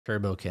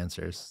Turbo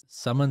cancers.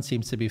 Someone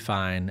seems to be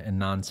fine and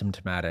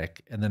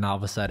non-symptomatic, and then all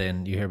of a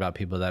sudden you hear about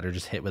people that are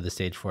just hit with a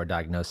stage 4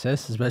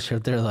 diagnosis, especially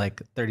if they're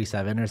like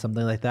 37 or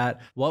something like that.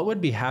 What would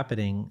be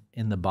happening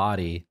in the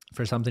body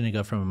for something to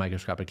go from a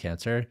microscopic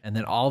cancer and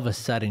then all of a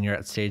sudden you're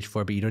at stage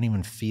 4, but you don't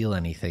even feel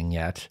anything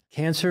yet?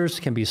 Cancers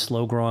can be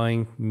slow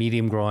growing,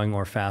 medium growing,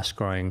 or fast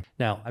growing.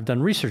 Now, I've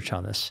done research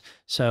on this.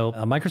 So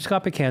a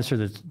microscopic cancer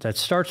that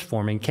starts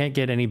forming can't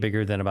get any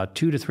bigger than about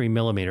 2 to 3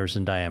 millimeters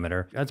in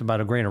diameter. That's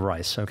about a grain of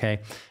rice, okay?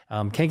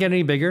 Can't get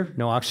any bigger,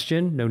 no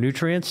oxygen, no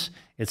nutrients.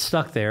 It's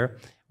stuck there,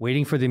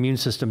 waiting for the immune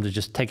system to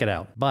just take it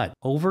out. But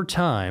over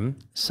time,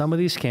 some of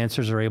these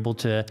cancers are able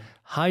to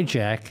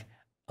hijack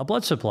a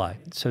blood supply.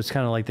 So it's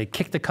kind of like they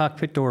kick the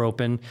cockpit door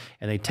open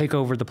and they take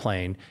over the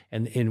plane.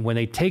 And when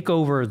they take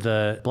over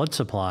the blood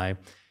supply,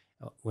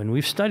 when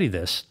we've studied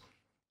this,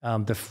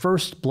 the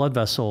first blood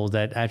vessel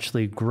that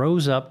actually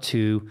grows up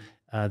to,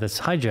 that's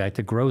hijacked,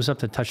 that grows up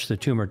to touch the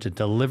tumor to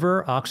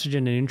deliver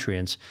oxygen and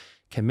nutrients,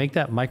 can make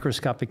that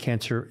microscopic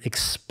cancer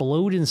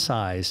explode in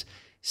size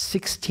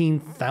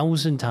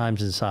 16,000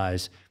 times in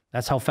size.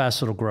 That's how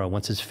fast it'll grow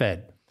once it's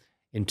fed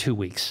in 2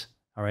 weeks.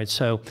 All right,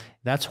 so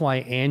that's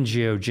why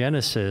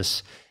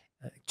angiogenesis,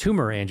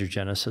 tumor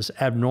angiogenesis,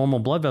 abnormal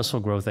blood vessel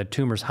growth that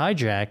tumors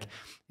hijack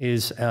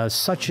is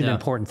such an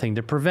important thing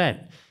to prevent.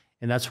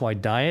 And that's why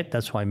diet,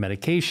 that's why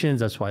medications,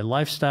 that's why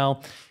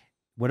lifestyle,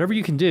 whatever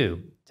you can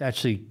do to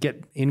actually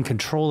get in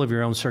control of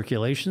your own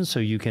circulation so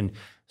you can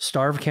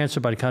starve cancer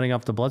by cutting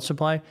off the blood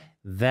supply,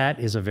 that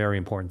is a very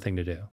important thing to do.